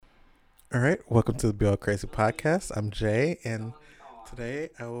All right, welcome to the Bill Crazy Podcast. I'm Jay, and today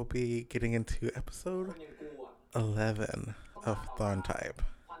I will be getting into episode 11 of Thorn Type.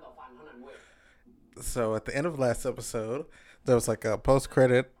 So at the end of last episode, there was like a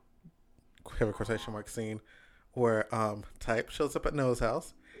post-credit, have a quotation mark scene, where Type shows up at Noah's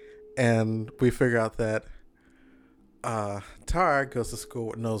house, and we figure out that Tar goes to school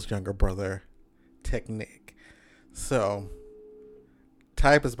with Noah's younger brother, Technic. So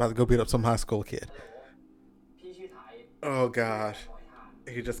Type is about to go beat up some high school kid. Oh gosh.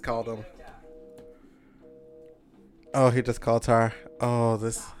 He just called him. Oh, he just called Tar. Oh,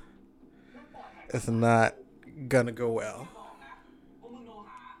 this is not gonna go well.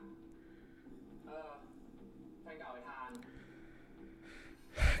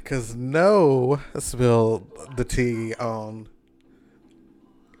 Cause No spilled the tea on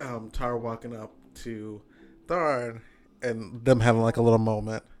Tar walking up to Tharn and them having like a little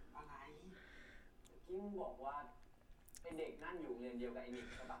moment.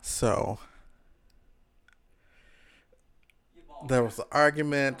 So there was an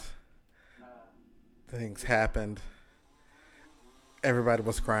argument. Things happened. Everybody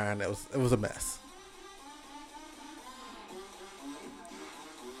was crying. It was a mess.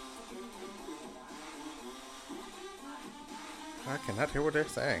 I cannot hear what they're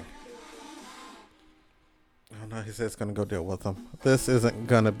saying. Oh no, he says it's gonna go deal with them. This isn't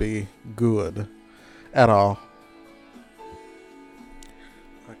gonna be good at all.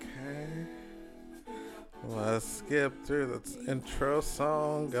 Okay. Let's skip through this intro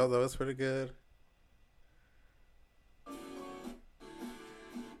song, although it's pretty good.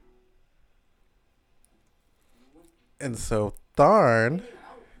 And so Tharn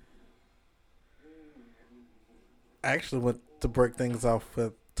actually went to break things off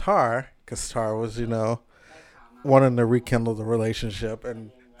with Tar, because Tar was, wanting to rekindle the relationship, and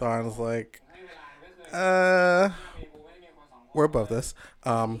Tharn's like, we're above this.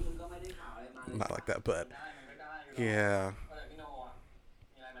 Not like that, but yeah.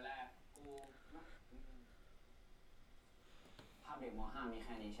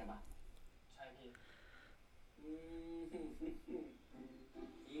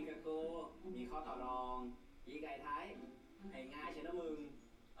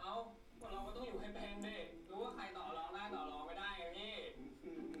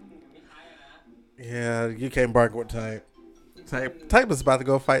 Yeah, you can't bargain with Type. Type is about to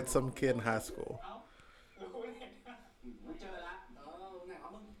go fight some kid in high school.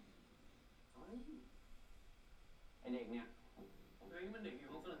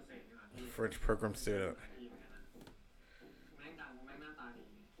 French program student.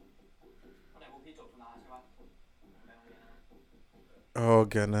 Oh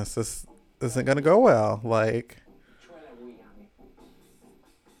goodness, this isn't gonna go well. Like,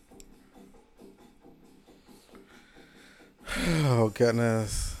 oh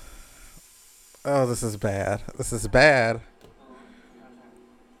goodness. Oh, this is bad. This is bad.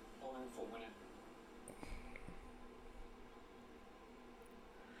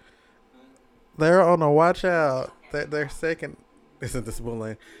 They're on a watch out. They're second. Isn't this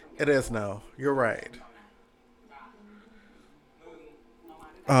bullying? It is no. You're right.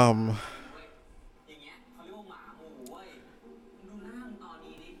 Um,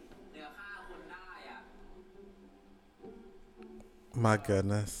 my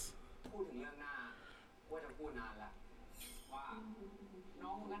goodness.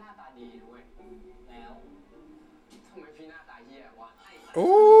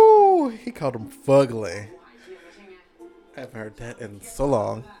 Ooh, he called him fugly. I haven't heard that in so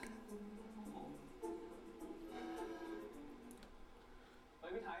long.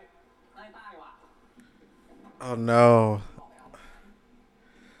 Oh no.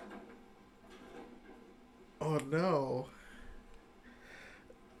 Oh no.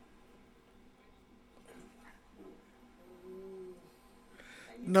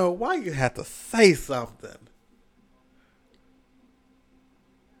 No, why you have to say something?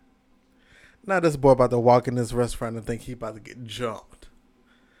 Now this boy about to walk in this restaurant and think he about to get jumped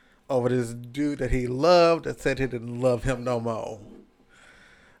over this dude that he loved that said he didn't love him no more.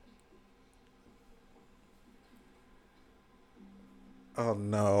 Oh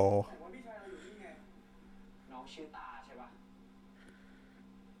no.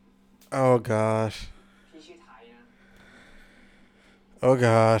 Oh gosh. Oh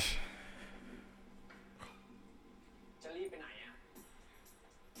gosh.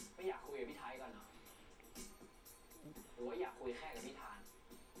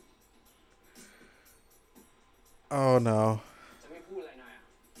 Oh no.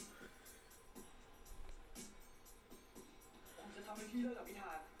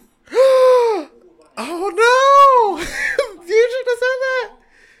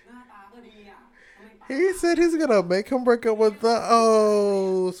 He said he's gonna make him break up with the.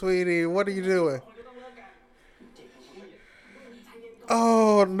 Oh, sweetie, what are you doing?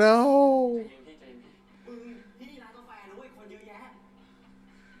 Oh no.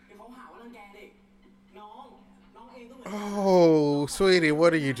 Oh, sweetie,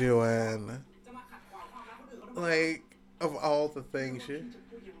 what are you doing? Like, of all the things you,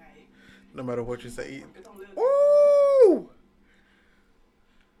 no matter what you say, ooh,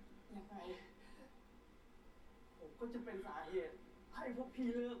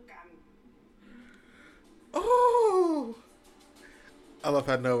 oh. I love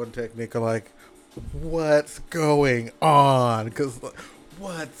how Nova and Technique are like, what's going on? Because,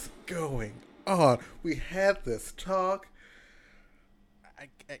 what's going on? We had this talk. I,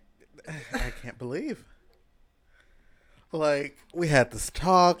 I, I can't believe. Like, we had this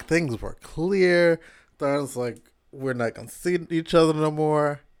talk. Things were clear. Thorne's like, we're not going to see each other no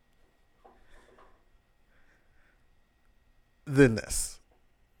more. Then this.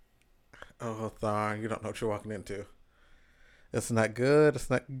 Oh, Thorne, you don't know what you're walking into. It's not good. It's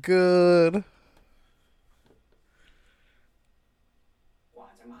not good.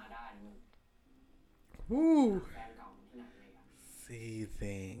 Woo.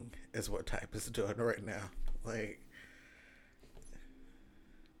 Seething is what Type is doing right now. Like,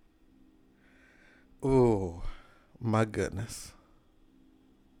 ooh, my goodness.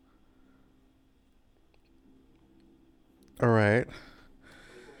 All right.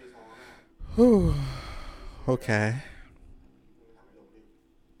 Whew. Okay.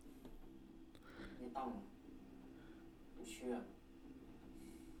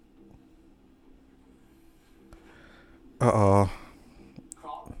 Uh oh.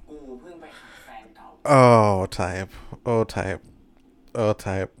 Oh, Type. Oh, Type. Oh,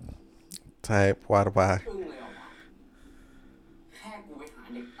 Type. Type. Why? แค่กูไปหา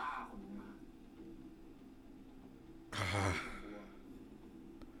เด็กต้าคนนึงมา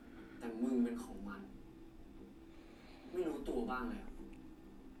แต่มึงเป็นของมันไม่รู้ตัวบ้างเลย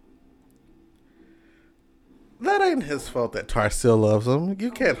That ain't his fault that Tar still loves him. You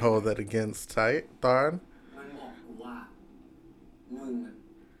can't hold that against Tharn. มันบอกกูว่ามึง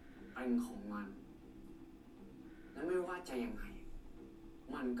เป็นของมันและไม่ว่าจะยังไง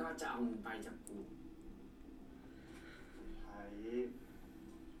มันก็จะเอามึงไปจากกู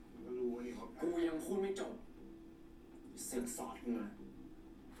กูยังพูดไม่จบเสือกสอดมา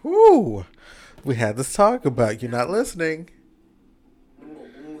Whoo! We had this talk about you not listening. มันบอก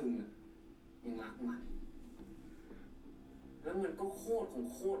ว่ามึงยังรักมันแล้วมันก็โคตรของ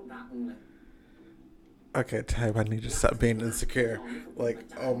โคตรรักมึงเลย Okay, Type, I need to stop being insecure. Like,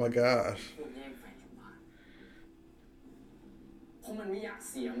 oh my gosh. พวกแย่งแฟนจากบ้านเพราะมันไม่อยาก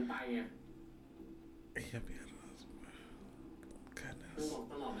เสียมึงไปไง Yeah, มันบอก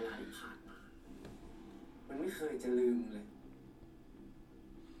ตลอดเวลาที่ผ่านมามันไม่เคยจะลืมเลย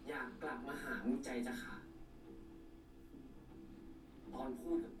อยากกลับมาหามึงใจจะขาดตอน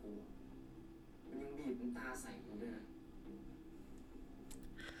พูดกับกูมันยังบีบน้ำตาใส่กูด้วยนะ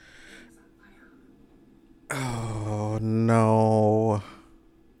Oh no.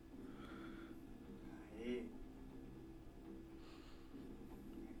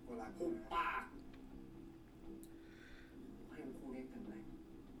 หุบปากให้มึงพูดได้เต็มเลย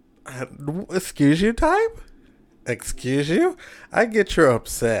Excuse you, Type? Excuse you? I get you're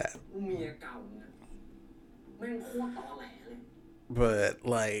upset. เมียเก่าเนี่ยแม่งโคตรตอแหลเลย But,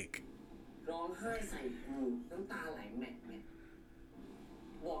 like, ร้องไห้ใส่กูน้ำตาไหลแม็ก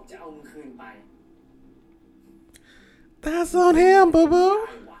บอกจะเอามึงคืนไป that's on him, boo boo.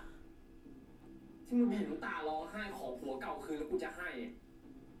 ที่มึงบีบน้ำตาร้องไห้ขอผัวเก่าคืนแล้วกูจะให้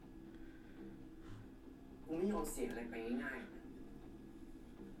กูไม่ยอมเสียอะไรไปง่ายๆนะ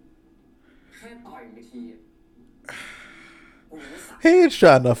แค่ต่อยไปทีกูยังไม่สั่ง He's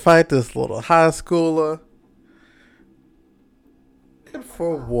trying to fight this little high schooler. And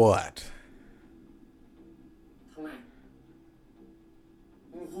for what? ทำไม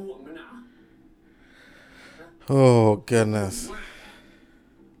มึงห่วงมันอ่ะ Oh, goodness.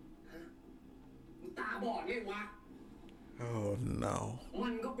 มึงตาบอดไงวะ Oh, no. มั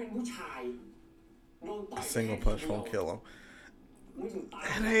นก็เป็นผู้ชายโดนต่อย A single punch won't kill him. ไม่ถึงตาย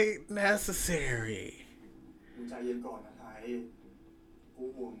It ain't necessary. มึงใจเย็นก่อนนะไทยกู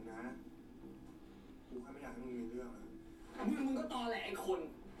ห่วงนะกูแค่ไม่อยากให้มึงมีเรื่องอะ มึงก็ตอแหลไอ้คน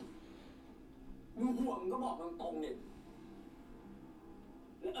มึงห่วงมึงก็บอกตรงๆเนี่ย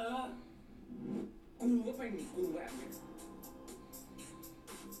แล้วกูก็เป็นกูแบบนี้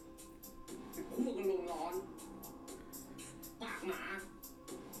พวกกันลมร้อนปากหมา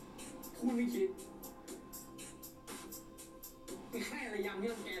พูดไม่คิดแค่ระยำที่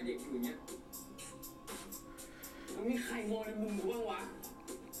รังแกเด็กอยู่เนี้ย แล้วมีใครมองในมุมกูบ้างวะ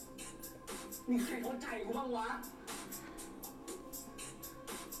มีใครเข้าใจกูบ้างวะ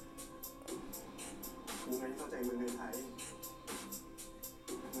กูไม่เข้าใจมึงในไทย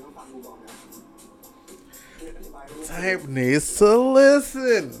มึงต้องฟังกูก่อนนะเรียนอธิบายให้รู้ Type needs to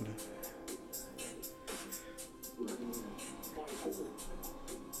listen. กู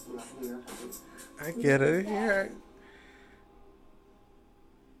รักมึงนะไทย I get it here.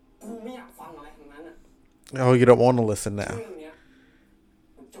 กูไม่อยากฟังอะไรทั้งนั้นอ่ะ Oh, you don't want to listen เรื่ now. องเนี้ย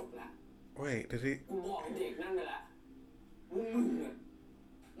มันจบแล้ว Wait, did he? กูบอกไอ้เด็กนั่นไปแล้วว่ามึงอ่ะ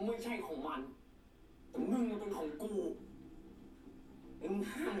ไม่ใช่ของมันแต่มึงเป็นของกูมึง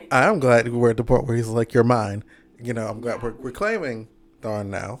ห้ามไอ้ I'm glad we're at the point where he's like, "You're mine." You know, I'm glad we're claiming Thorn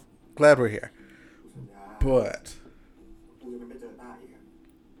now. Glad we're here. สัญญา But กูจะไม่ไปเจอต้าอีกอะ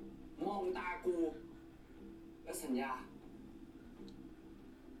มองตากูและสัญญา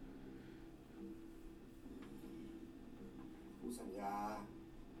กูสัญญา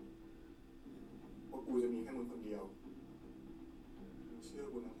ว่ากูจะมีแค่มึงคนเดียวเชื่อ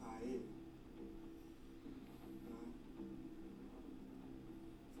กูนะไทยนะ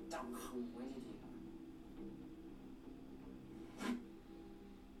จำคำไว้ดีๆ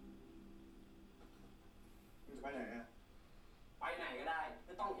มึงจะไปไหนอะ ไปไหนก็ได้ไ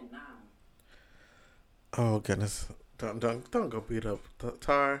ม่ต้องเห็นหน้า oh goodness, don't go beat up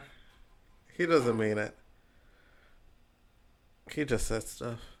Tar. He doesn't mean it. He just said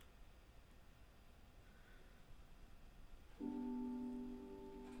stuff.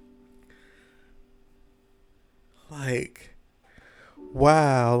 Like,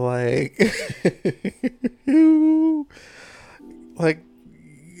 wow, like, like,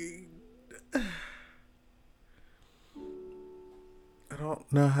 I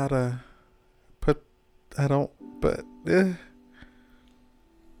don't know how to put, I don't, but, ไอ้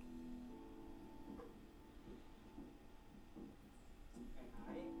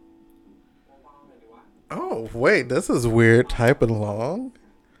เบาๆหน่อยดิวะ oh, wait, this is weird, typing long.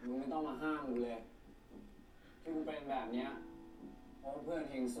 มึงไม่ต้องมาห้ามกูเลยที่กูเป็นแบบเนี้ยเพราะเพื่อน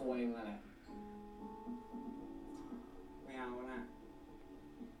เฮงซวยมาแหละไม่เอานะ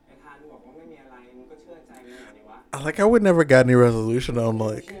ไอ้ทานบอกว่าไม่มีอะไรมึงก็เชื่อใจมันหน่อยดิวะ Like, I would never got any resolution on, มึง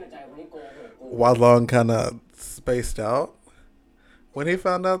like, เชื่อใจคนที่โกหกกู why Long kind of spaced out when he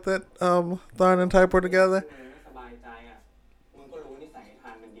found out that, Thorn and Type were together. มึงไม่สบายใจอ่ะมึงก็รู้นิสัยท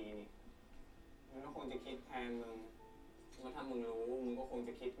านมันดีนี่มึงก็คงจะคิดแทนมึงว่าถ้ามึงรู้มึงก็คงจ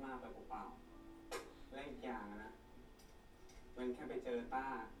ะคิดมากไปเปล่าๆและอีกอย่างนะมันแค่ไปเจอต้า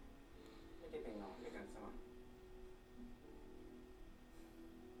ไม่ได้ไปนอนด้วยกันซะมั้ง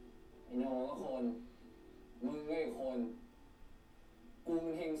ไอ้โนก็คนมึงก็อีกคนกูมั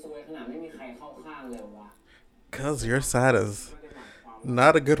นเฮงซวยขนาดไม่มีใครเข้าข้างเลยวะ Because your side is ไม่ได้หมายความว่า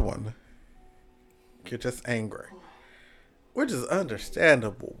not a good one. You're just angry. Which is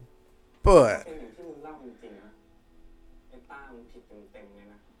understandable. But เป็นอย่างที่มึงเล่าจริงๆนะไอ้ต้ามันผิดเต็มๆเลย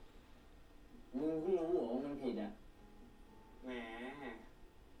นะมึงก็รู้เหรอว่ามันผิดอ่ะแหม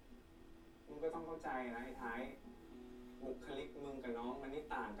มึงก็ต้องเข้าใจนะไอ้ท้ายบุคลิกมึงกับน้องมันนี่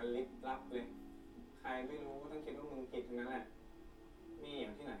ต่างกันลิบลับเลย ใครไม่รู้ก็ต้องคิดว่ามึงผิดทั้งนั้นแหละนี่อย่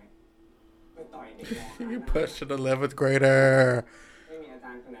างที่ไหนไปต่อยเด็กม you .5 pushed an 11th grader. ไม่มีอาจ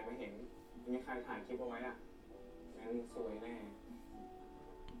ารย์คนไหนมาเห็นมีใครถ่ายคลิปเอาไว้อ่ะงั้นสวยแน่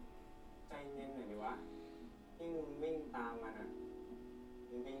ใจเย็นหน่อยดิวะที่มึงวิ่งตามมันอ่ะ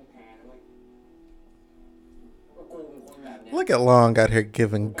มึงวิ่งแพ้นะเว้ยก็กูเป็นคนแบบเนี้ย Look at Long out here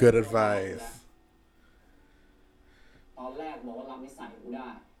giving good advice. ตอนแรกบอกว่ารับนิสัยกูได้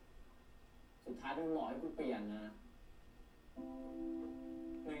สุดท้ายมึงบอกให้กูเปลี่ยนนะ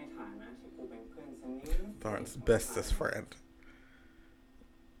ในฐานะที่กูเป็นเพื่อนสนิท Thorn's bestest friend.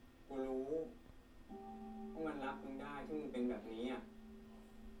 กูรู้ว่ามันรับมึงได้ที่มึงเป็นแบบนี้อ่ะ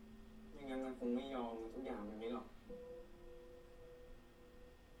ไม่งั้นมันคงไม่ยอมทุกอย่างแบบนี้หรอก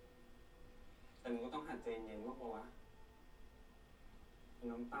แต่มึงก็ต้องหัดใจเย็นมากกว่าวะ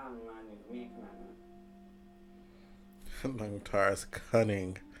น้ำตามันมาเหนือเมฆขนาดนั้น Long Tar's cunning.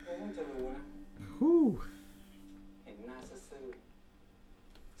 กูเพิ่งจะรู้นะ Whew. เห็นหน้าซื่อ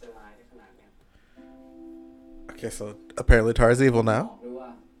ๆจะร้ายได้ขนาดเนี้ย Okay, so apparently Tar's evil บ now. อกด้วยว่า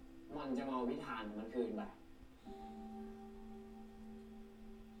มันจะมาเอาพิธานของมันคืนไป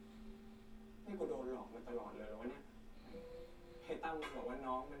นี่กูโดนหลอกมาตลอดเลยเหรอวะเนี่ยไอ้ตั้มบอกว่า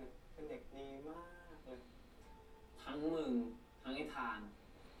น้องมันเนี่ยเป็นเด็กดีมากเลย ทั้งมึง ทั้งไอ้ทาน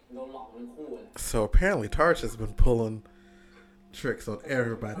โดนหลอกทั้งคู่เลย So apparently Tar's has been pulling tricks on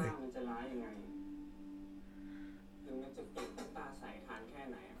everybody. มันจะร้ายยังไงหรือมันจะปิดตาใส่ทานแค่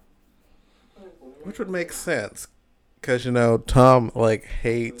ไหนอะเพื่อนกูไม่ Which would make sense. Because, you know, Tom, like,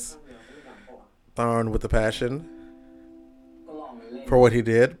 hates Thorn with a passion. เล่น for what he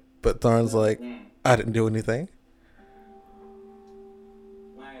did, but Thorne's like, แน่ I didn't do anything.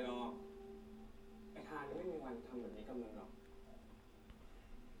 ไม่หรอกไอ้ทานไม่มีวันทำแบบนี้กับมึงหรอก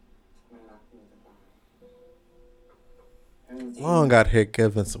มันรักมึงจะตายเอาจริงๆ Long got here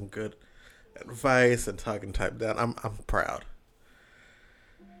giving some good advice and talking type down. I'm proud.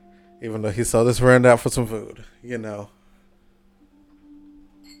 Even though he sold his friend out for some food, you know.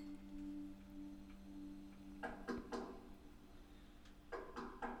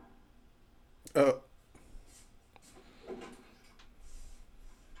 Oh,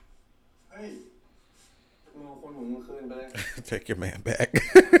 เฮ้ย มึงเอาคนของมึงคืนไปเลย take your man back.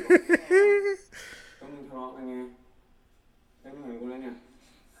 ก็มึงทะเลาะกันไงได้เหนื่อยกูแล้วเนี่ย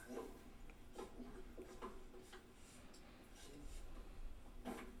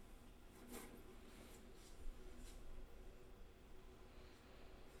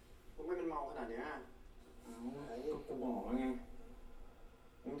มึงไม่เป็นเมาขนาดเนี้ย เอากูบอกแล้วไง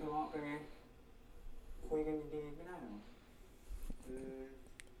มึงทะเลาะกันไงคุยกันดีๆไม่ได้หรอ คือ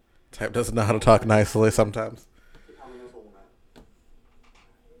Type doesn't know how to talk nicely sometimes. ที่ทำมันจะส่งอะ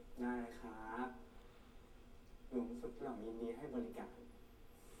ได้ครับหลวงสุดหล่อยินดีให้บริการ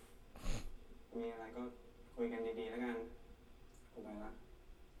มีอะไรก็คุยกันดีๆแล้วกันกูไปละ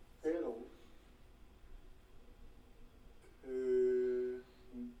เฮ้ยหลงคือ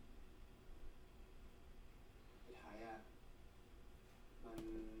ไอ้ไทยอะมัน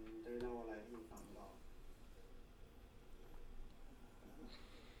ได้เล่าอะไรให้มึงฟังหรอ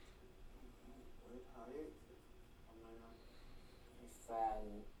เฮ้ยไทยทำไงอะ แฟน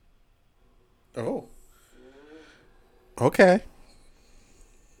Oh, okay.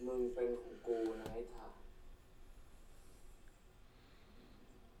 มึงเป็นของกูนะไอ้ถ่า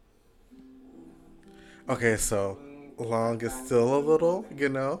Okay, so Long is still a little, you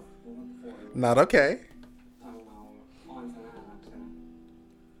know, not okay. ทำเมาอ้อนซะน่ารักใช่ไหม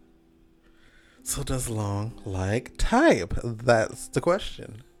So does Long like Type? That's the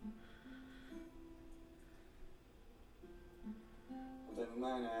question. ขอบใจม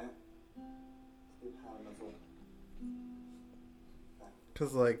ากๆนะที่พามาส่ง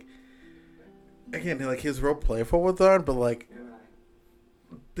Cause like, again, like he's real playful with Thorne, but like ไม่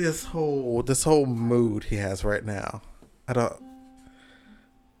เป็นไร this whole mood he has right now, I don't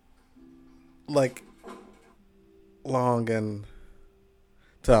like Long and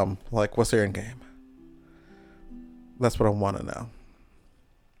Tom. Like, what's their end game? That's what I want to know.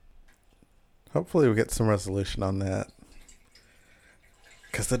 Hopefully, we get some resolution on that,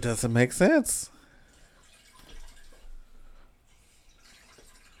 cause it doesn't make sense.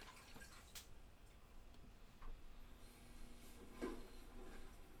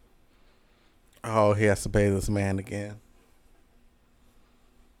 Oh, he has to pay this man again.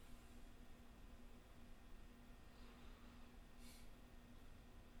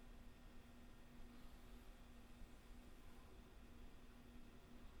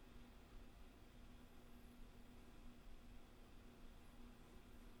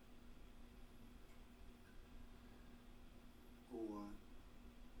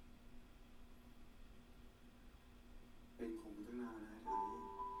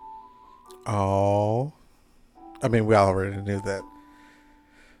 Oh, I mean, we already knew that,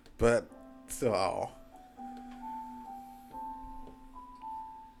 but still, oh.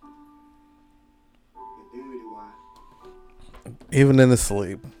 อย่าดื้อดีวะ Even in his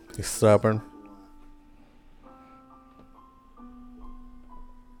sleep, he's stubborn.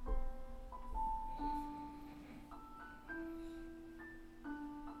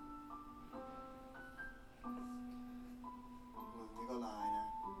 มึงนี่ก็ลายนะ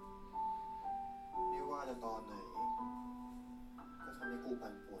ไม่ว่าจะตอนไหนก็ทำให้กูปั่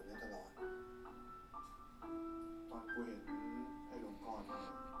นป่วนได้ตลอดตอนกูเห็นไอ้หลงก่อน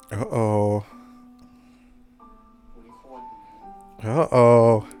Uh-oh. กูนี่โคตรหนี Uh-oh.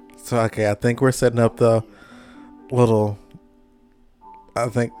 So, okay, I think we're setting up the little... I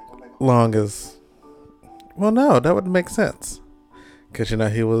think ต้องไปกับ Long is... Well, no, that would make sense. Because, you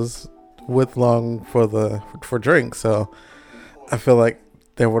know, he was with Long for drinks, so I feel like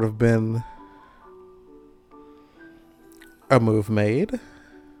there would have been a move made.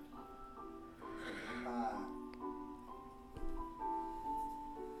 ป้า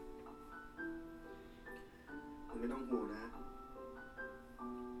มึงไม่ต้องห่วงนะ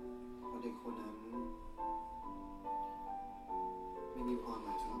เพราะเด็กคนนั้นไม่มีความหม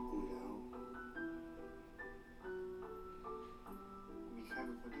ายสำหรับกูอยู่แล้ว มีแค่เ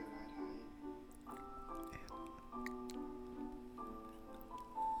ป็นคนเดียวนะไทย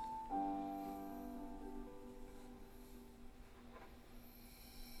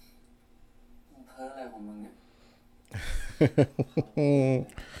มึงเพ้ออะไรของมึงเนี่ย ข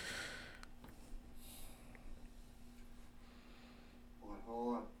อโท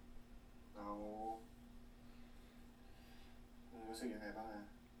ษแล้วมึงรู้สึกยังไงบ้างอะ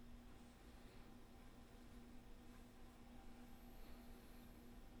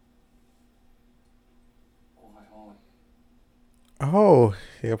กูขอโทษ Oh,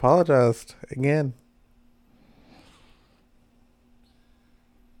 he apologized again.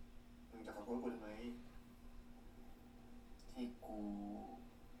 มึงจะขอโทษกูทำไมที่กู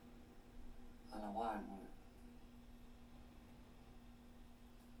อาละวาดมึงอะ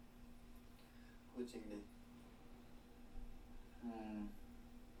พูดจริงดิ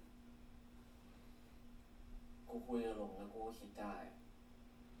กูคุยกับหลงแล้วกูก็คิดได้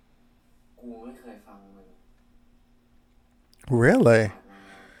กูไม่เคยฟังมึง Really?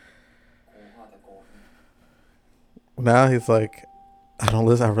 กูพอแต่โกรธ Now he's like, I don't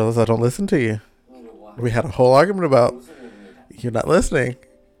listen. I realize I don't listen to you. ไม่รู้ว่า We had a whole argument กู about รู้สึกหงุดหงิดอะ you not listening.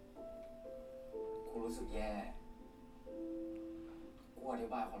 กูรู้สึกแย่กูอธิ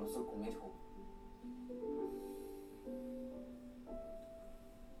บายความรู้สึกกูไม่ถูก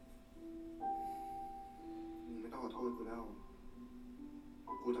มึงไม่ต้องขอโทษกูแล้ว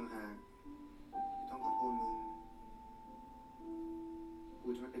กูต่างหากที่ต้องขอโทษมึงกู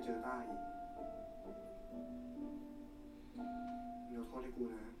จะไม่ไปเจอต้าอีกมึงขอโทษให้กู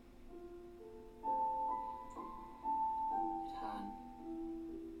นะทาน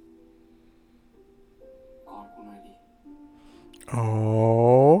กอดกูหน่อยดิ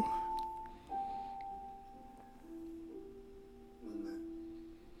Oh. มึงอะ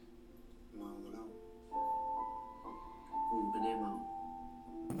เมาแล้วกูไม่ได้เมา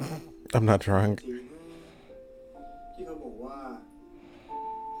I'm not drunk. จริงที่เขาบอกว่า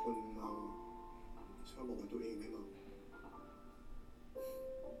คนเมาชอบบอกว่าตัวเองไม่เมา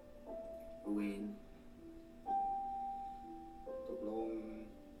เวนตกลง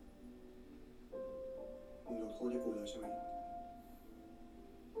มึงยกโทษให้กูแล้วใช่ไหม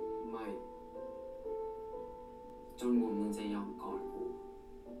ไม่จนกว่ามึงจะยอมกอดกู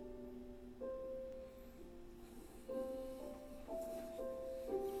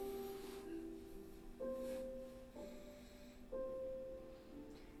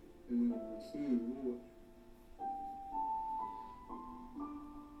ขี้รั่ว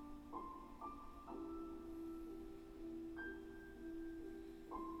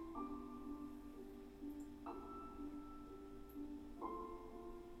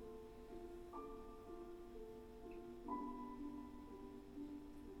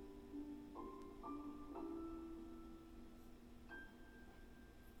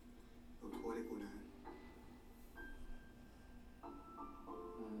ยกโทษให้กูนะ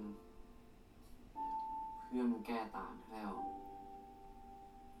เพื่อนมึงแก้ต่างแล้ว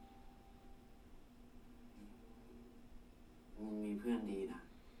มึงมีเพื่อนดีนะ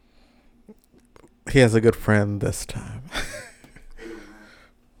He has a good friend this time.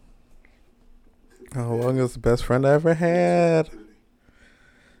 How long is the best friend I ever had?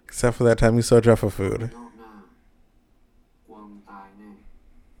 Except for that time you sold Jaffa food. รอบหน้ากลัวมึงตายแน่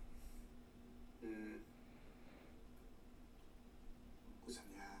กูสัญ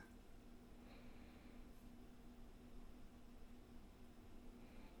ญา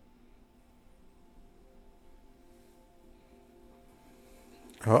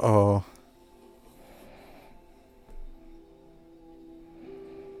Uh-oh.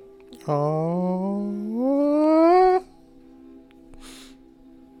 Oh.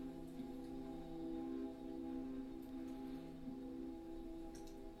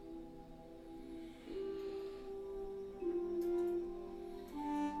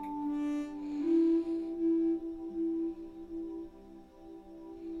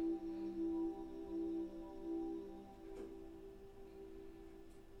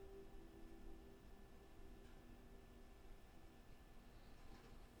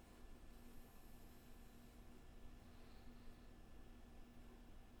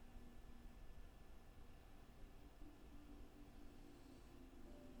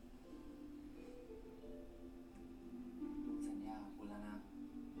สัญญากับกูแล้วนะ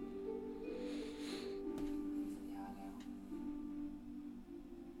สัญญาแล้ว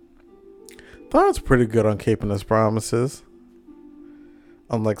Thorne's pretty good on keeping his promises.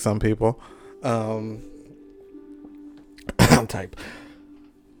 Unlike some people. Type.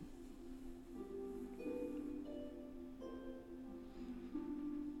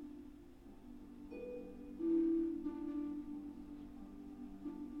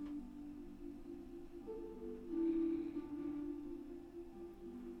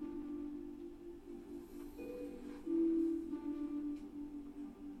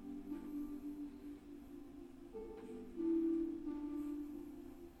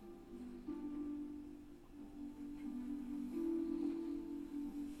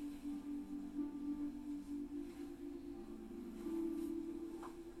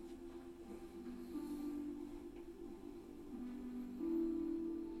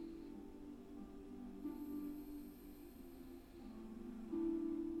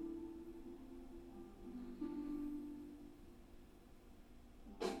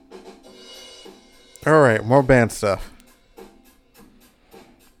 All right, more band stuff.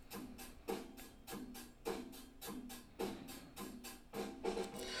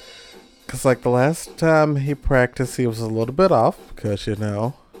 Because, like, the last time he practiced, he was a little bit off because, you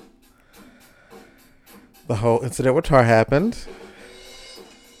know, the whole incident with Tar happened.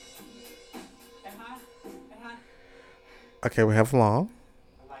 ไอ้ฮัทไอ้ฮัท Okay, we have Long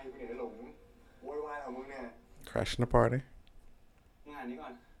อะไรไปไหนหลงโวยวายของมึงเนี่ย crashing the party. มึงอ่านนี้ก่อ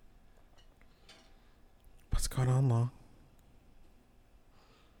น What's going on, Long?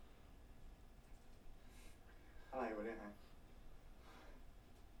 อะไรวะเนี่ยฮะ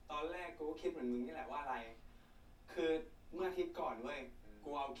ตอนแรกกูก็คิดเหมือนมึงนี่แหละว่าอะไร คือเมื่ออาทิตย์ก่อนเว้ย กู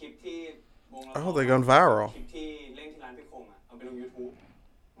เอาคลิปที่วงเรา Oh, they're going viral. คลิปที่เล่นที่ร้านพี่คงอ่ะ เอาไปลง YouTube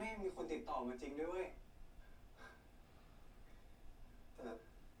แม่งมีคนติดต่อมาจริงด้วยเว้ย แต่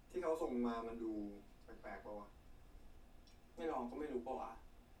ที่เขาส่งมามันดูแปลกๆป่าวะ ไม่ลองก็ไม่รู้ป่าวะ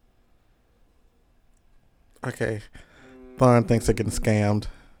Okay, Thorn thinks they're getting scammed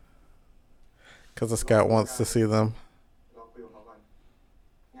because the scout wants to see them. ลองคุยกับเขาก่อน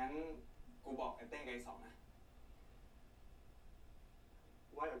งั้นกูบอกไอ้เต้กับไอ้สองนะ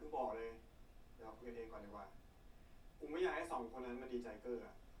ว่าอย่าเพิ่งบอกเลยเดี๋ยวเราคุยกันเองก่อนดีกว่า กูไม่อยากให้สองคนนั้นมาดีใจเกอร์อ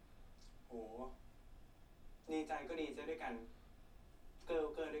ะ โหดีใจก็ดีใจด้วยกัน เกอ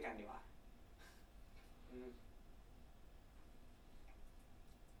ร์ด้วยกันดีกว่า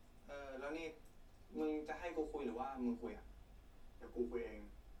แล้วนี่มึงจะให้กูคุยหรือว่ามึงคุยอ่ะ เดี๋ยวกูคุยเอง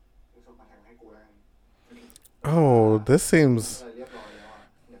มึงส่งคอนแทคมาให้กูแล้วกัน Oh, this seems. อะไรเรียบร้อยแล้วอ่ะ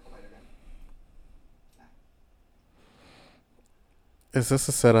เดี๋ยวเข้าไปแล้วกัน Is this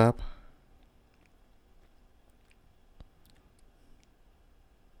a setup?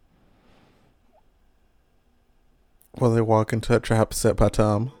 Will they walk into a trap set by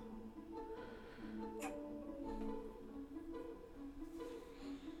Tom?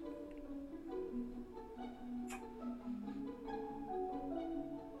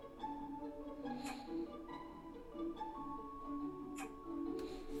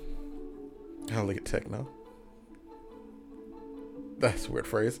 Oh, look at techno. That's a weird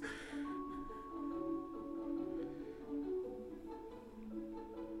phrase.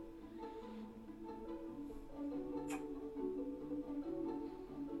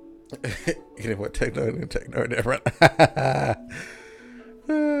 You know what? Techno and techno are different.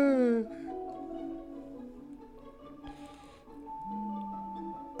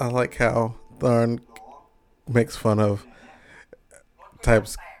 I like how Thorn makes fun of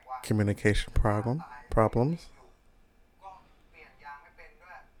Type's communication problems. ก็เปลี่ยนยางไม่เป็นด้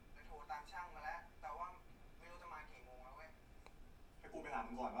วยเลยโทรตามช่างมาแล้ว แต่ว่าไม่รู้จะมากี่โมงแล้วเว้ย ให้กูไปหา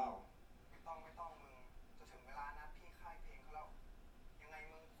มึงก่อนเปล่า ไม่ต้องมึง จะถึงเวลานัดพี่ค่ายเพลงเขาแล้ว ยังไง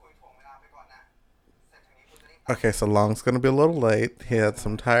มึงคุยถ่วงเวลาไปก่อนนะ เสร็จทีนี้กูจะรีบ Okay, so Long's gonna be a little late. He had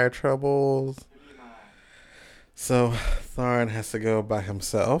some tire troubles. So Thorn has to go by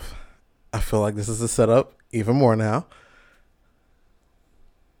himself. I feel like this is a setup even more now.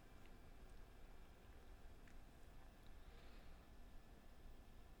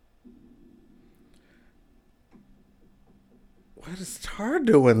 What is Tar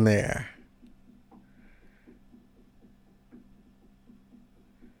doing there?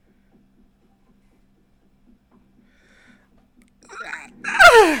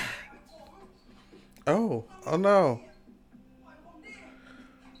 Oh no.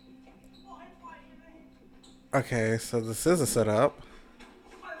 Okay, so this is a setup.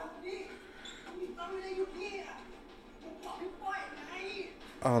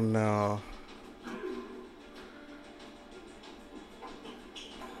 Oh no.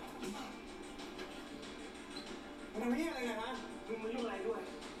 มึงทำเหี้ยอะไรเนี่ยฮะมึงมายุ่งอะไรด้วย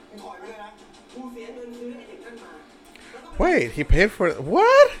มึงถอยไปเลยนะ กูเสียเงินซื้อไอ้เด็กนั่นมา Wait, he paid for it.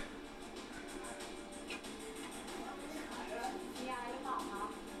 What? ยายหรือเปล่าคะ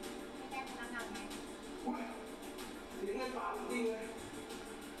ไม่ใช่พนักงานไหม เสียเงินเปล่าจริงเลย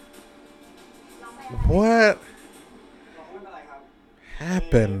เราไป What เราไม่เป็นไรครับ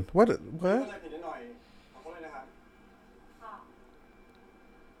happened? What? เข้า What? ใจผิดนิดหน่อยขอโทษเลยนะครับ ค่ะ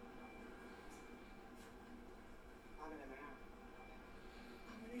ป้าเป็นอะไรไหมอ่ะ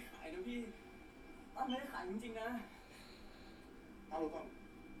ไม่ได้ขายนะพี่ไม่ได้ขายจริงๆนะ ป้ารู้ก่อน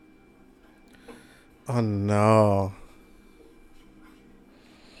Oh no.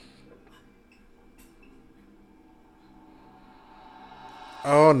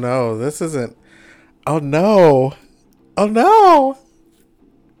 Oh no, this isn't. Oh no. Oh no.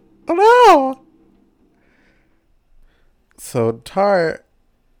 Oh no. So Tar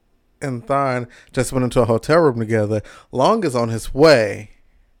and Thorn just went into a hotel room together. Long is on his way.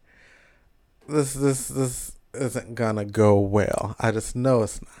 This isn't gonna go well. I just know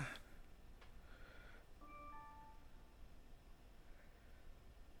it's not.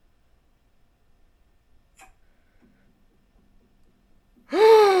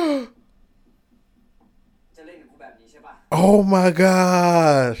 Oh my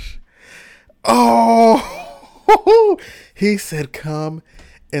gosh. Oh, he said, come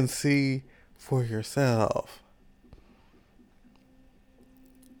and see for yourself.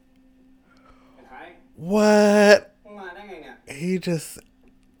 ไอ้ไทย What? มึงมาได้ไงเนี่ย He just,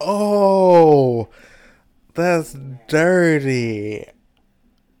 oh, that's dirty.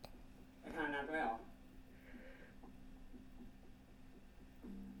 ไอ้ทานนัดด้วยเหรอ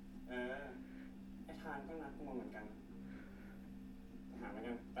เออ ไอ้ทานก็นัดกูมาเหมือนกันไปหามา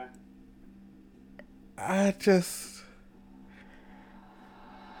กันไป I just,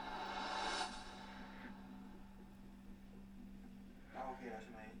 ต้าโอเคแล้วใ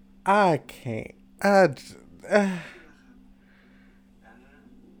ช่ไหม I can't. Uh, งั้น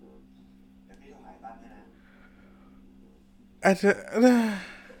เดี๋ยวพี่โทรหาตั้มให้นะ I just,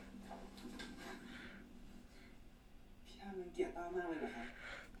 พี่ทานมันเกลียดต้ามากเลยเหรอครับ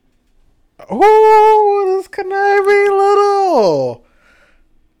oh, this conniving little.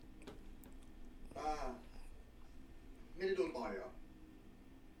 ต้าไม่ได้โดนต่อยเหรอ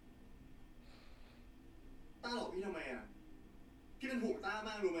ต้าหลอกพี่ทำไมอ่ะพี่เป็นห่วงต้าม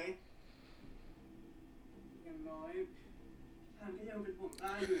ากรู้ไหม อย่างน้อยทานก็ยังเป็นห่วงต้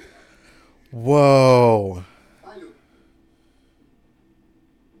าอยู่อะ Whoa. ต้าหยุด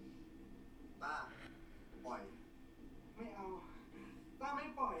ต้าปล่อย ไม่เอาต้าไม่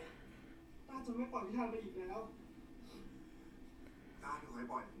ปล่อยต้าจะไม่ปล่อยพี่ทานไปอีกแล้ว ต้าพี่ขอให้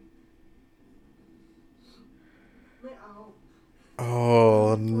ปล่อย ไม่เอา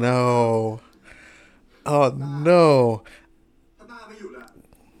Oh no. Oh no. ถ้าต้าไม่หยุดอะ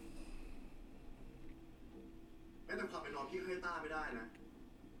แม้แต่ความเป็นน้องพี่ก็ให้ต้าไม่ได้นะ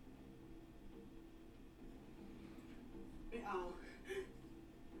ไม่เอา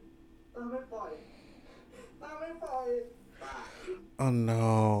ต้าไม่ปล่อยต้าไม่ปล่อย ต้า Oh no.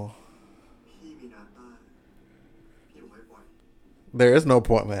 พี่มีนาต้าพี่บอกให้ปล่อย There is no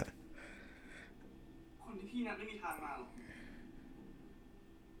appointment. คนที่พี่นัดไม่มีทางมาหรอก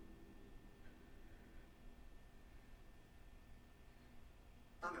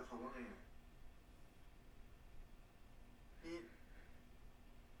ต้าหมายความว่าไงอะนี่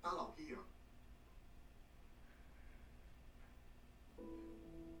ต้าหลอกพี่เหรอ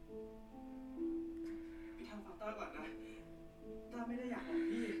พี่ทานฟังต้าก่อนนะต้าไม่ได้อยากหลอก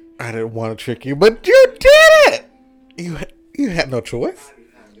พี่ I didn't want to trick you, but you did it. You had no choice. ต้ามี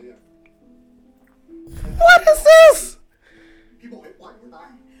ทางเลือก What is this? พี่บอกให้ปล่อยมันต้า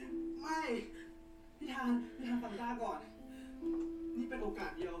ไม่พี่ทานฟังต้าก่อน นี่เป็นโอกา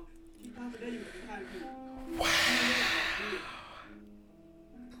สเดียวที่ต้าจะได้อยู่กับพี่ทานคือต้าไม่ได้อยากหลอกพี่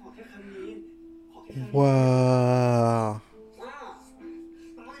ขอแค่ครั้งนี้ขอแค่ครั้งนี้ Wow.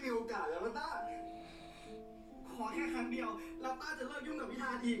 ต้าไม่มีโอกาสแล้วนะต้า ขอแค่ครั้งเดียวแล้วต้าจะเลิกยุ่งกับพี่ทา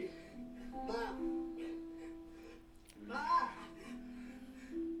นอีก ต้าต้า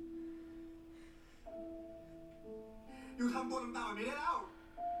อยู่ทำตัวต่างๆแบบนี้ได้แล้ว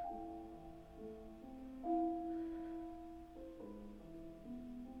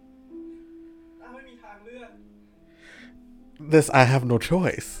ต้าไม่มีทางเลือก This I have no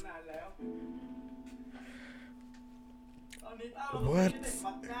choice. นานแล้ว ตอนนี้ต้ามัน What? เป็นเด็ก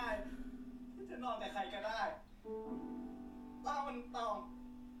มักง่ายที่จะนอนกับใครก็ได้ ต้ามันตอง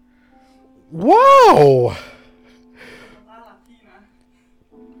Whoa. ต้ารักพี่นะ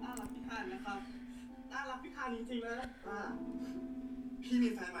ต้ารักพี่ทานนะครับ ต้ารักพี่ทานจริงๆนะ ต้าพี่มี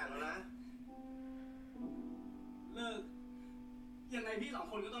แฟนใหม่แล้วนะ เลิก ยังไงพี่สอง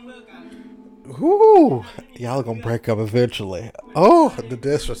คนก็ต้องเลิกกัน Ooh. Y'all gonna break up eventually. Oh, the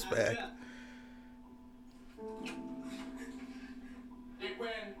disrespect. เด็กเว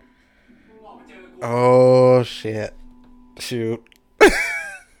รมึงออกมาเจอกู Oh shit. Shoot.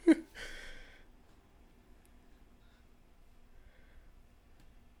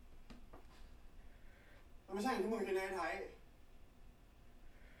 มันไม่ใช่อย่างที่มึงคิดนะไอ้ไทย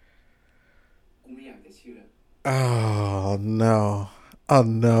กูไม่อยากจะเชื่อ Oh no. Oh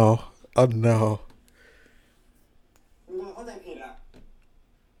no. Oh no. มึงกำลังเข้าใจผิดอ่ะ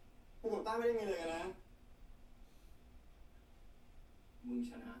กูกับต้าไม่ได้มีอะไรกันนะ มึง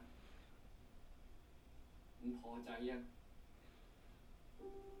ชนะ มึงพอใจยัง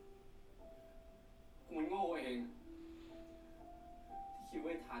กูมันโง่เอง ที่คิดว่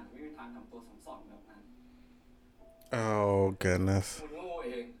าทานจะไม่มีทางทำตัวสมสอนแบบนั้น Oh goodness. มึงโง่เ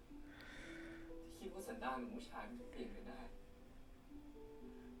อง ที่คิดว่าสันดานของผู้ชายมันจะเปลี่ยนไปได้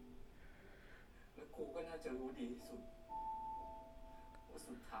แล้วกูก็น่าจะรู้ดีที่สุดว่า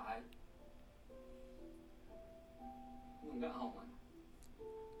สุดท้าย มึงก็เอามัน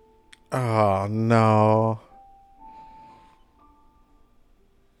Oh no.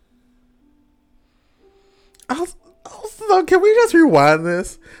 I was though, can we just rewind this?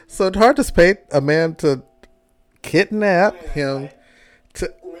 So it's hard to pay a man to kidnap him to.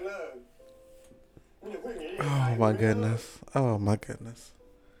 กูไม่เลิกมึงอย่าพูดอย่างนี้ดิ Oh my goodness. Oh my goodness.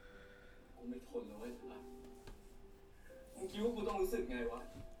 กูไม่ทนแล้วไอ้ทันมึงคิดว่ากูต้องรู้สึกไงวะ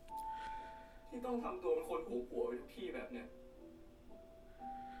ที่ต้องทำตัวเป็นคนหัวปัวไปทุกที่แบบเนี้ย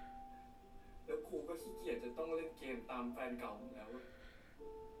แล้วกูก็ขี้เกียจจะต้องเล่นเกมตามแฟนเก่ามึงแล้วอะ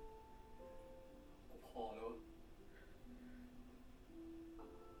กูพอแล้วอะ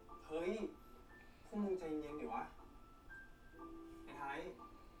เฮ้ย พวกมึงใจเย็นดิวะ ไอ้ไทย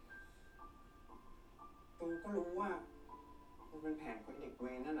ตูก็รู้ว่ามันเป็นแผนคนเด็กเว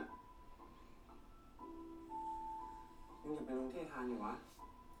รนั่นน่ะ มึงอย่าไปลงที่ไอ้ทานดิวะ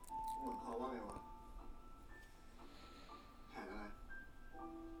เหมือนเขาว่าไงวะแผนอะไร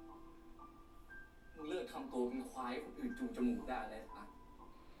มึงเลิกทำตัวเป็นควายให้คนอื่นจูงจมูกได้แล้วอ่ะ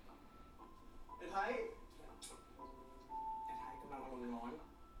ไอ้ไทย ไอ้ไทยกำลังอารมณ์ร้อน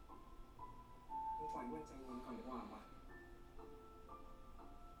มึงปล่อยให้มันใจเย็นก่อนดีกว่าวะ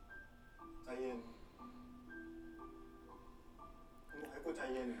ใจเย็นมึงบอกให้กูใจ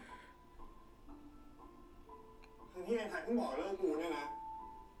เย็นทั้งที่ไอ้ไทยเพิ่งบอกเลิกกูเนี่ยนะ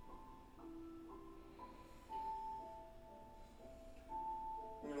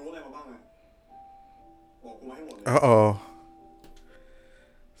มึงรู้อะไรมาบ้างอะบอกกูมาให้หมดเลย Uh-oh.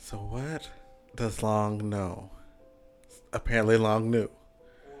 So what does Long know? Apparently Long knew.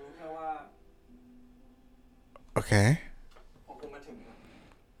 กูรู้แค่ว่า Okay. พอกูมาถึงอะ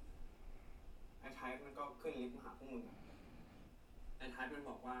ไอ้ไทยมันก็ขึ้นลิฟต์มาหาพวกมึงอะไอ้ไทยมัน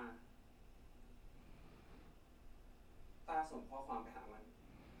บอกว่าต้าส่งข้อความไปหามัน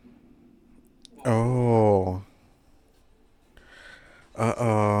บอก Oh.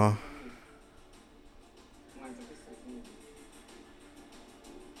 Uh-oh. มันจะพิสูจน์มึง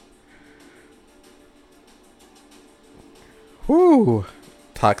Whew.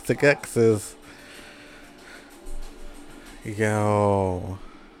 Toxic exes. Yo.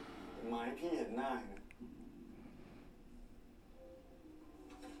 ไม้พี่เห็นหน้าเห็นไหม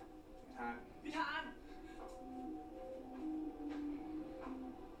ทาน พี่ทาน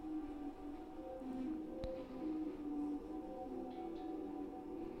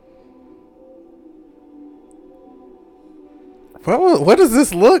What does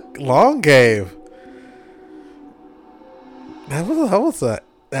this look Long gave? That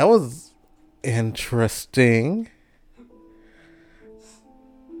was interesting.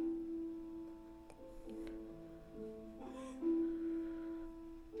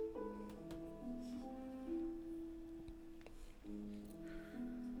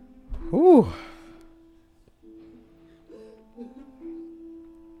 Ooh.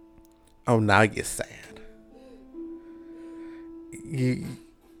 Oh, now you're sad. You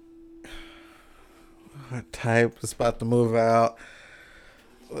type is about to move out.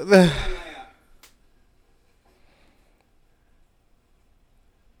 อะไรอ่ะ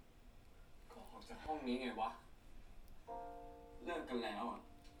ก็ออกจากห้องนี้ไงวะ เลิกกันแล้วอ่ะ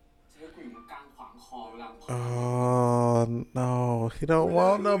จะให้กูอยู่กลางขวางคอเวลามึง Oh no, he don't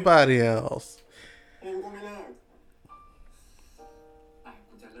want nobody else. เองก็ไม่เลิก แต่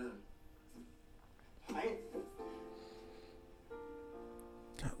กูจะเลิก ไอ้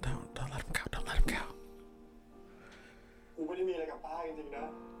Don't let him go. Don't let him go. กูไม่ได้มีอะไรกับป้าจริงๆนะ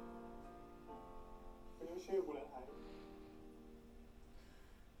ไม่ต้องเชื่อกูนะไทย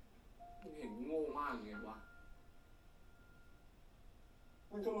มึงเห็นกูโง่มากเลยวะ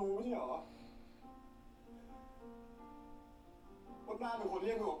มึงก็รู้ไม่ใช่เหรอว่าป้าเป็นคนเ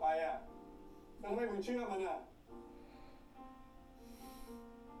รียกมึงออกไปอ่ะแล้วทำไมมึงเชื่อมันอ่ะ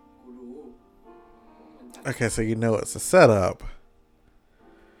กูรู้มันจะ Okay, so you know it's a setup.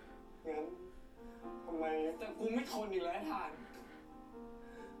 งั้นทำไม แต่กูไม่ทนอีกแล้วไอ้ทาน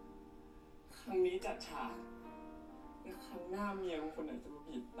ครั้งนี้จัดฉากแล้วครั้งหน้าเมียมึงคนไหนจะมา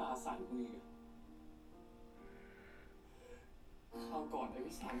บีบตาใส่มึงอีกอะคราวก่อนไอ้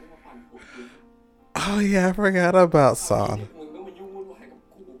พี่สามก็มาปั่นหัวกู Oh yeah, I forgot about Son. มึงก็มายุ่งวุ่นวายกับ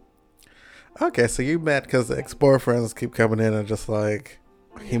กู Okay, so you met because the ex-boyfriends keep coming in and just like,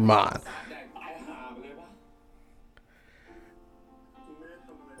 he mine. สาดแดกตายหาไปเลยปะ กูไม่ได้ท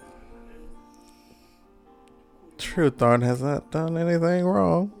ำอะไรเลย True, Thorn has not done anything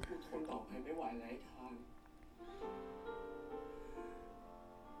wrong. กูทนต่อไปไม่ไหวแล้วไอ้ทาน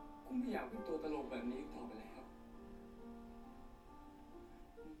กูไม่อยากเป็นตัวตลกแบบนี้อีกต่อไปแล้ว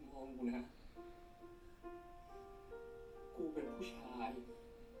มึงมองกูนะ กูเป็นผู้ชาย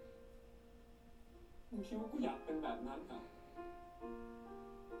มึงคิดว่ากูอยากเป็นแบบนั้นเหรอ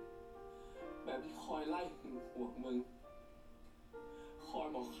แบบที่คอยไล่หึงหวงมึง คอย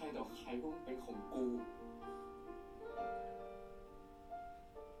บอกใครต่อใครว่ามึงเป็นของกู ก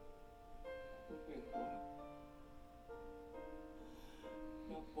เห็นว่า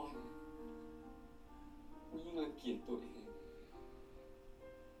นับวันกูยิ่งรังเกียจตัวเอง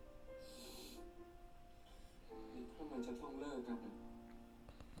ถ้ามันจะต้องเลิกกันอะ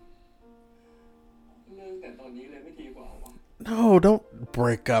เลิกแต่ตอนนี้เลยไม่ดีกว่าวะ No, don't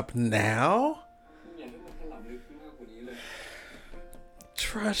break up now. อย่าให้มันถลำลึกมากกว่านี้เลย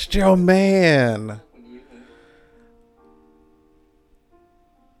Trust your man. มากกว่านี้เลย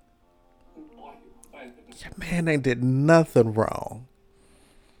มึงปล่อยไปเถอะ Your man ain't did nothing wrong.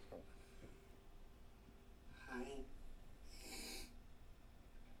 ไอ้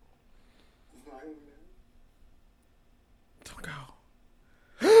กูร้ายมึงนะ Don't go.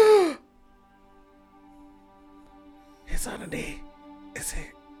 He's on a knee. Is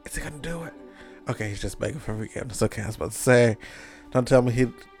he gonna do it? Okay, he's just begging for forgiveness. Okay, I was about to say, don't tell me he.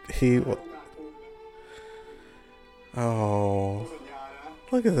 โอกาสกู Oh, สัญญานะ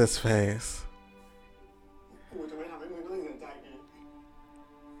look at this face. กูจะไม่ทำให้มึงต้องเสียใจอีก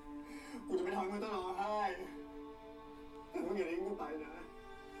กูจะไม่ทำให้มึงต้องร้องไห้แต่มึงอย่าทิ้งกูไปนะ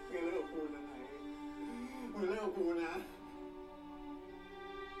มึงเลิกกับกูนะไหนมึงเลิกกับกูนะ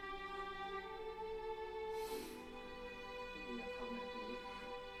อย่าทำแบบนี้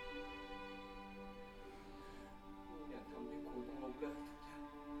อย่าทำให้กูต้องล้มเลิกทุกอย่าง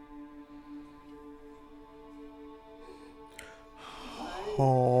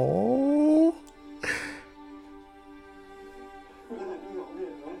Oh, กูจะทำให้มึงร้องเพล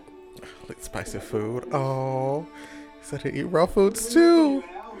งนะ like spicy food. Oh, he said he eat raw foods too.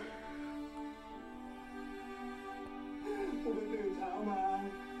 กูจะตื่นเช้ามา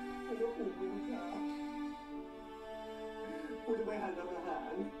กูจะปลุกมึงทุกเช้ากูจะไปหาทำอาหา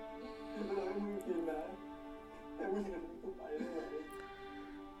รกูจะรอให้มึงกินนะแต่มึงอย่าทิ้งกูไปได้ไหม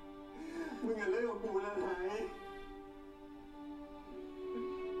มึงอย่าเลิกกับกูนะไหน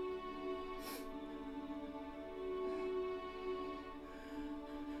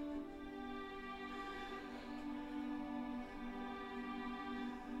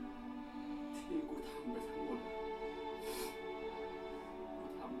ที่กูทำไปทั้งหมดกู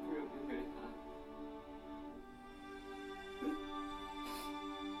ทำเพื่อมึงไงฮะ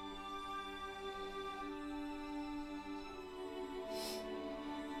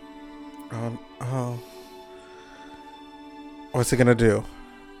Oh. What's he gonna do?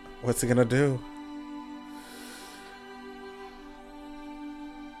 What's he gonna do?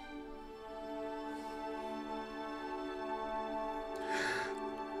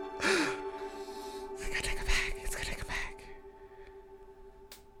 He's gonna take it back. He's gonna take it back.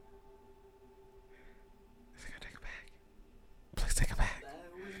 He's gonna take it back. Please take it back. แต่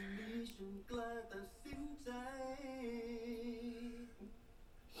วันนี้ฉันกล้าตัดสินใจ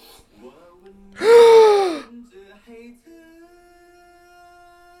ว่าวันนี้ฉันจะให้เธอ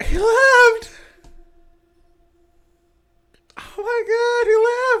He left. Oh my God, he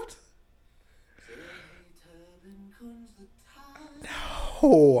left. จะให้เธอเป็นคนสุดท้าย No.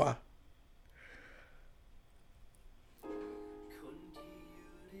 คนที่อยู่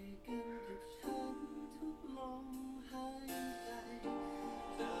ด้วยกันกับฉันทุกลมหายใจ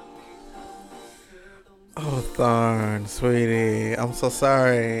จะไม่ทำให้เธอต้อง Oh, Tharn, sweetie. I'm so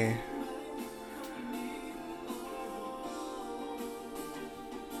sorry.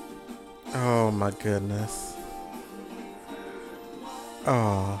 Oh my goodness.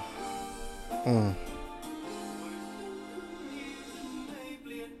 Oh. Mm.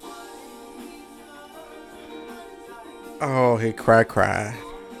 Oh, he cried.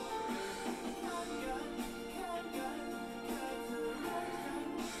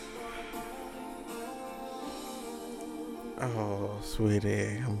 Oh,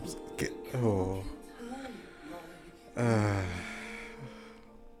 sweetie. Oh. Uh.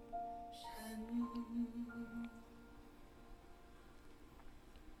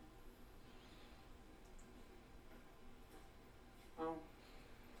 เอ้า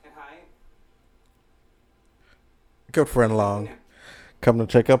ไอ้ไทย Good friend Long. เนี่ย Come to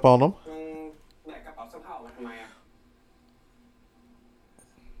check up on him. มึงแบกกระเป๋าเสื้อผ้าออกมาทำไมอ่ะ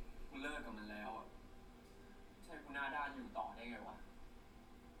กูเลิกกับมันแล้วอ่ะใช่กูหน้าด้านอยู่ต่อได้ไงวะ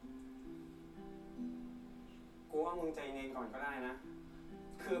กูว่ามึงใจเย็นก่อนก็ได้นะ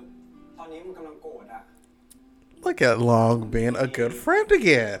คือตอนนี้มึงกำลังโกรธอ่ะ Look at Long being a good friend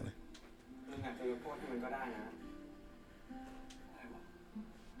again. มึงอาจจะยกโทษให้มันก็ได้นะอะไรวะ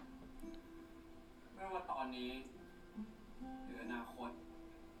ไม่ว่าตอนนี้หรืออนาคต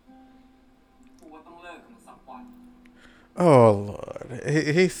กูว่าต้องเลิกกับมันสักวัน Oh Lord,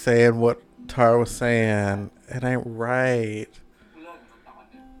 he's saying what Tar was saying. It ain't right. กูเลิกกับมันตอน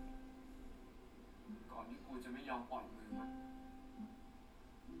เนี้ย ก่อนที่กูจะไม่ยอมปล่อยมือมัน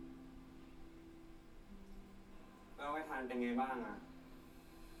แล้วไอ้ทานเป็นไงบ้างอ่ะ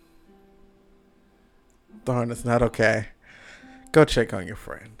Darn, it's not okay. Go check on your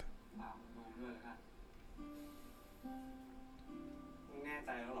friend. ฝากดูด้วยแล้วกัน มึงแน่ใจ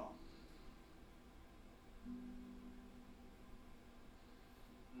แล้วเหรอ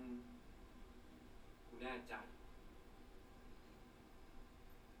กูแน่ใจ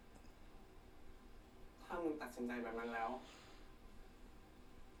ถ้ามึงตัดสินใจแบบนั้นแล้ว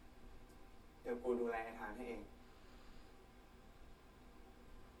เดี๋ยวกูดูแลไอ้ทานให้เอง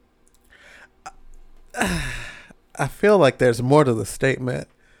I feel like there's more to the statement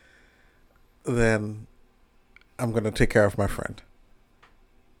than I'm going to take care of my friend.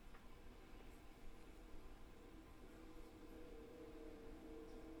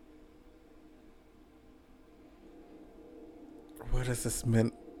 What does this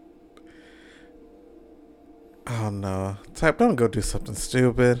mean? Oh no. Type, don't go do something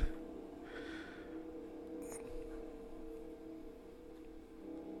stupid.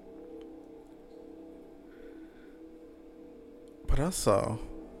 But also,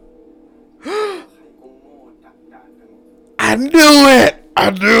 ใครกูโง่ดักดานไปหมด I knew it! I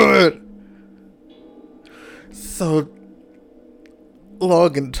knew it! So,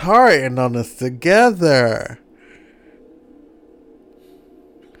 Log and Tarian on us together.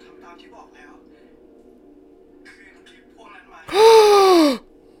 ทำตามที่บอกแล้ว คืนคลิปพวกนั้นมา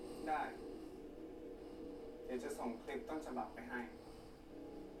ได้ เดี๋ยวจะส่งคลิปต้นฉบับไปให้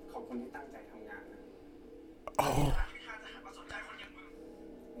ขอบคุณที่ตั้งใจทำงานนะ Oh, พี่ทานจะหันมาสนใจคนอย่างมึง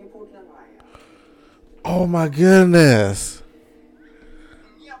นี่พูดเรื่องอะไรอ่ะ oh my goodness.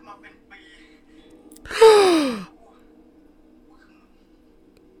 เงียบมาเป็นปี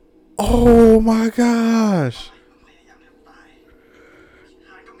Oh my gosh. มึงพยายามทำตายพี่ท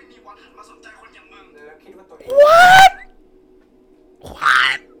านก็ไม่มีวันหันมาสนใจคนอย่างมึง แล้วคิดว่าตัวเอง What?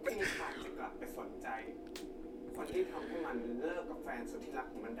 What? พี่ทานจะกลับไปสนใจ คนที่ทำให้มันเลิกกับแฟนสุดที่รัก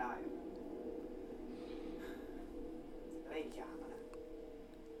ของมันได้และอีกอย่างนะ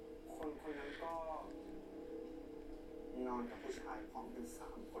คนคนนั้นก็ นอนกับผู้ชายพร้อมกัน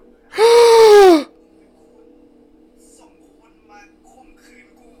3 คนเลยนะ ส่งคนมาข่มขืน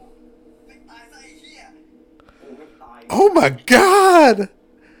กูไปตายซะไอ้เหี้ย กูไม่ตาย Oh my god.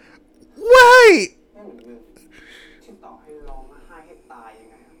 Wait. ไม่เหมือนมึงที่ต่อให้ร้องไห้ให้ตายยัง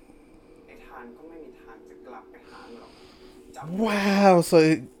ไงอะไอ้ทานก็ไม่มีทางจะกลับไปหามึงหรอกจำ Wow. So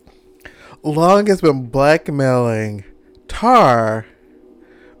Long has been blackmailing Tar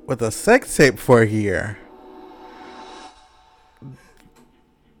with a sex tape for a year.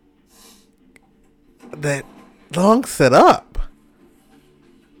 That Long set up.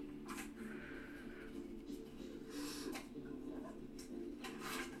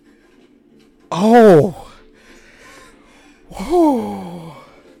 Oh. Whoa.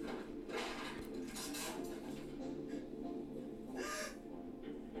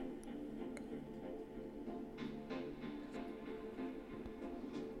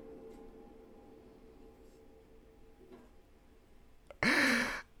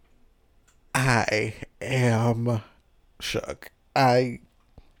 I am shook. I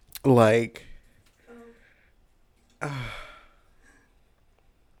like.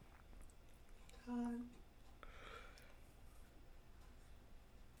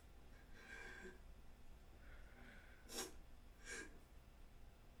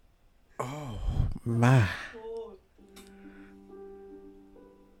 Oh my.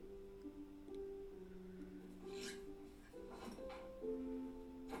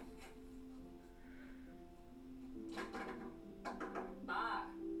 ตา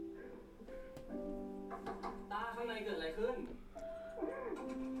ตาข้างในเกิดอะไรขึ้น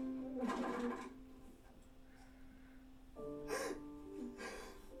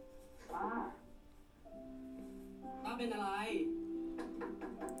ตา ตาเป็นอะไร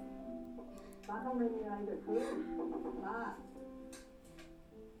ตาข้างในมีอะไรเกิดขึ้น ตา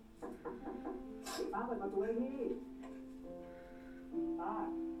ตาเปิดประตูให้พี่ ตา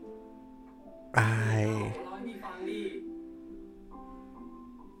I. เล่าให้พี่ฟังดิ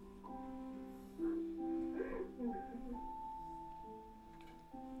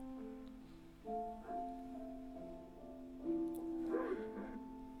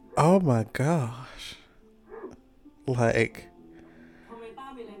Oh my gosh. Like. ทำไมต้า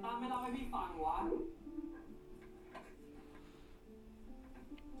เป็นอะไรต้าไม่เล่าให้พี่ฟังวะ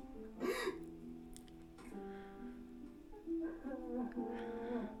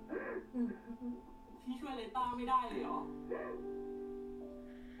พี่ช่วยอะไรต้าไม่ได้เลยเหรอ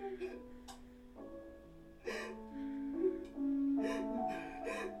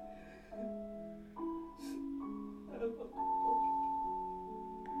ต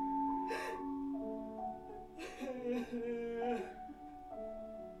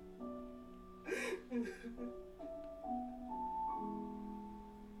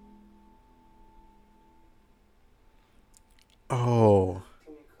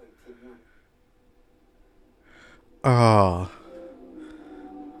Oh.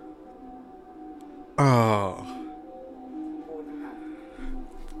 Oh.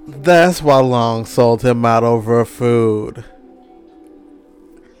 That's why Long sold him out over food.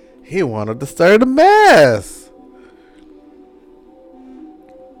 He wanted to start a mess.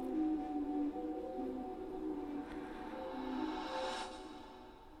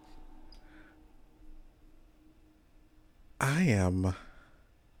 I am.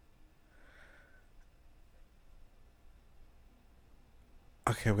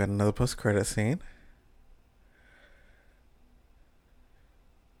 Okay, we got another post-credit scene.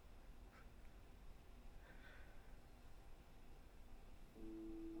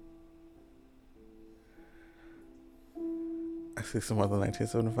 I see some other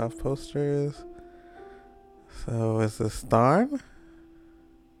 1975 posters. So is this Tharn?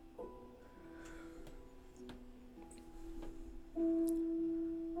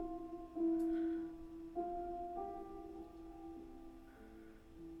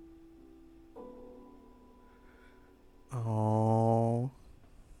 Oh.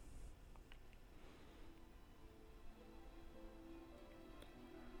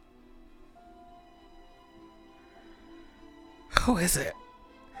 Who is it?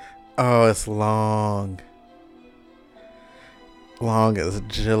 Oh, it's Long. Long is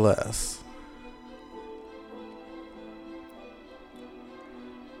jealous.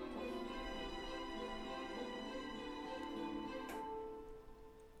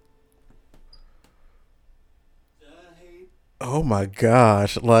 Oh my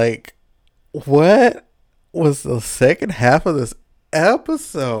gosh. Like, what was the second half of this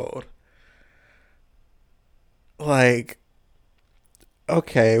episode? Like,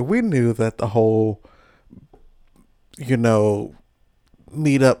 okay, we knew that the whole, meetup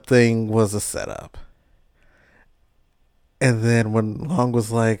thing was a setup. And then when Long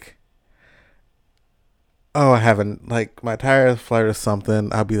was like, oh, I haven't, like, my tire flat or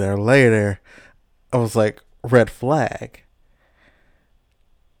something, I'll be there later, I was like, red flag.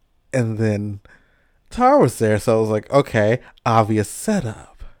 And then Tar was there, so I was like, okay, obvious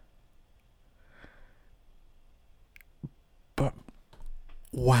setup. But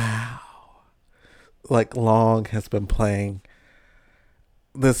wow. Like, Long has been playing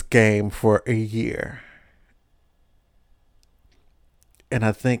this game for a year. And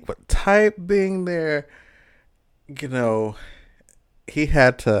I think with Type being there, he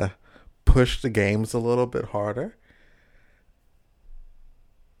had to push the games a little bit harder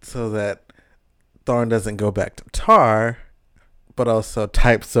so that Tharn doesn't go back to Tar, but also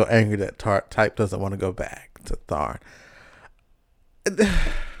Type's so angry that Type doesn't want to go back to Tharn.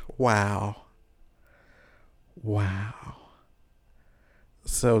 Wow.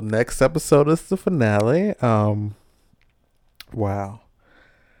 So next episode is the finale. Wow.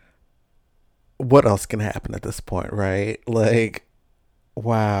 What else can happen at this point, right? Like,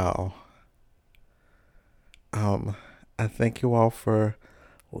 wow. I thank you all for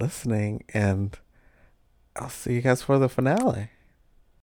listening, and I'll see you guys for the finale.